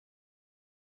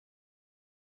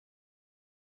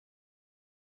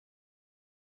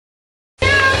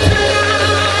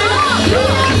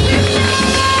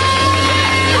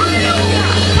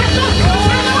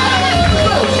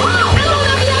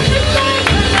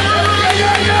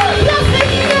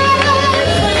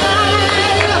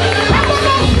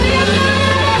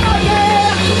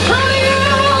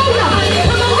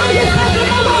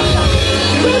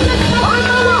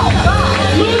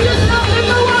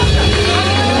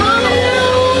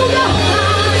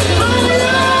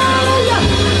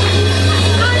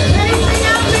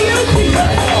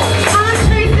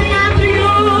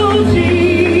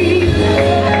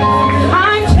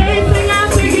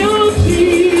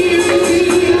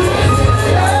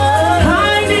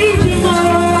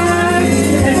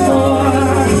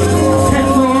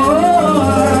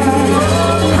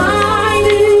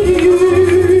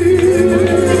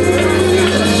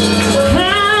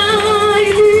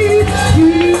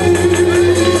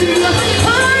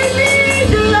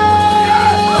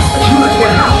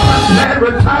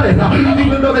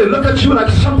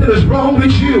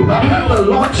The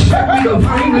Lord set me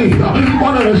divinely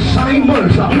on an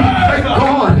assignment. Thank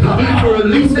God to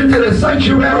release into the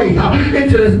sanctuary,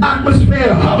 into this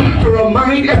atmosphere, to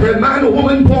remind every man,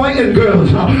 woman, boy, and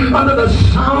girls under the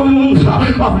sounds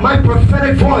of my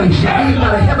prophetic voice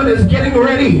that heaven is getting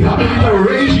ready to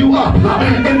raise you up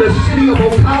in the city of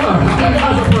Ocala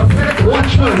as a prophetic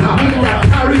watchman that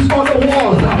carries on the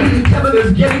wall. Heaven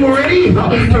is getting ready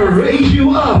to raise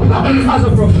you up as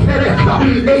a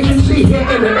prophetic agency here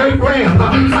in the earth realm.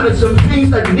 And it's some things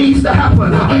that needs to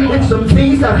happen. It's some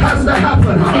things that has to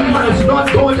happen. And it's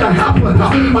not going to happen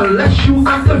unless you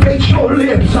activate your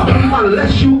lips,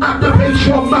 unless you activate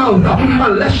your mouth,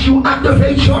 unless you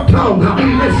activate your tongue.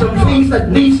 There's some things that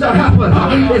needs to happen.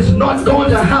 It's not going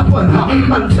to happen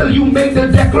until you make the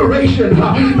declaration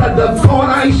that the God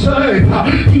I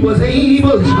serve, he was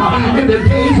able in the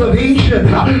days of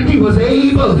ancient, he was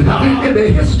able in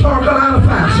the historical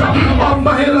artifacts of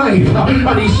my life,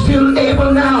 and he's still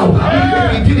able now.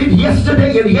 If he did it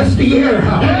yesterday and yesteryear, he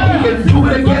can do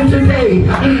it again today.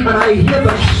 And I hear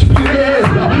the Spirit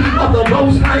of the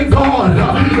Most High God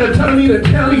telling me to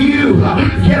tell you,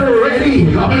 get ready,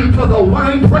 for the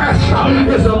wine press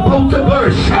is about to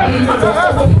burst, and the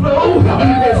overflow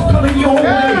is coming your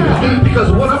way,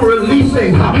 because what I'm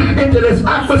releasing into this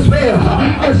atmosphere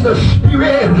is the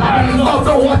Spirit of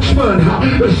the watchman.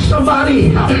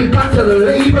 Somebody got to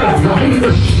labor,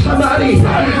 somebody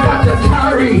got to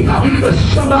tarry,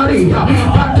 somebody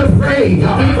got to pray,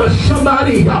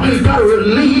 somebody got to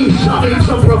release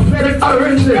some prophetic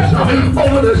utterances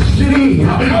over the city.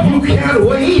 You can't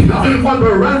wait on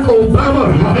Barack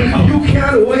Obama. You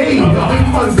can't wait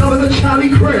on Governor Charlie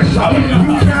Chris.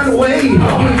 You can't wait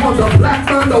on the black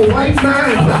man, the white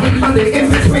man, and the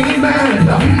in-between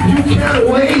man. You can't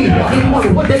wait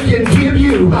on what they can give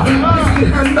you.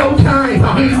 This has no time.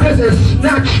 This is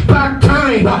snatch back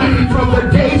time from the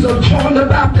days of John the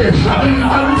Baptist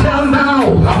until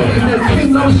now. The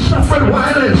kingdom suffered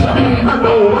violence, and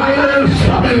the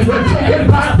violence were taken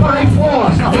back by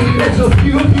force. There's a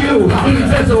few of you.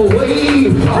 There's a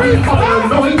wave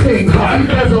of anointing.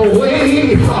 There's a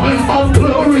wave of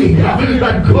glory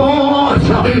that God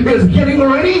is getting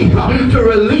ready to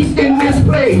release in this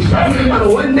place.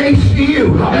 And when they see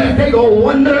you, they go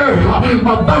wonder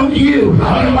about you.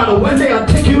 And when they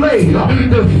articulate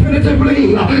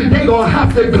definitively, they gonna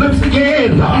have to glimpse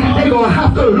again. They gonna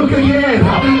have to look again.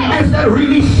 Is that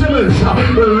really Simmons?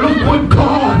 Look what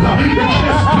God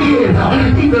just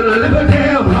did. He delivered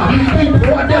them. He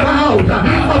brought them out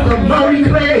of the murray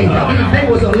clay. They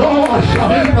was lost,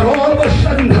 but all of a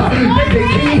sudden they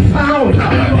became found,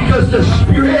 because the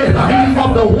Spirit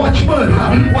of the watchman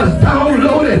was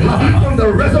downloaded from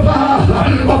the reservoir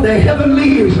of the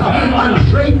heavenlies and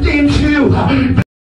draped into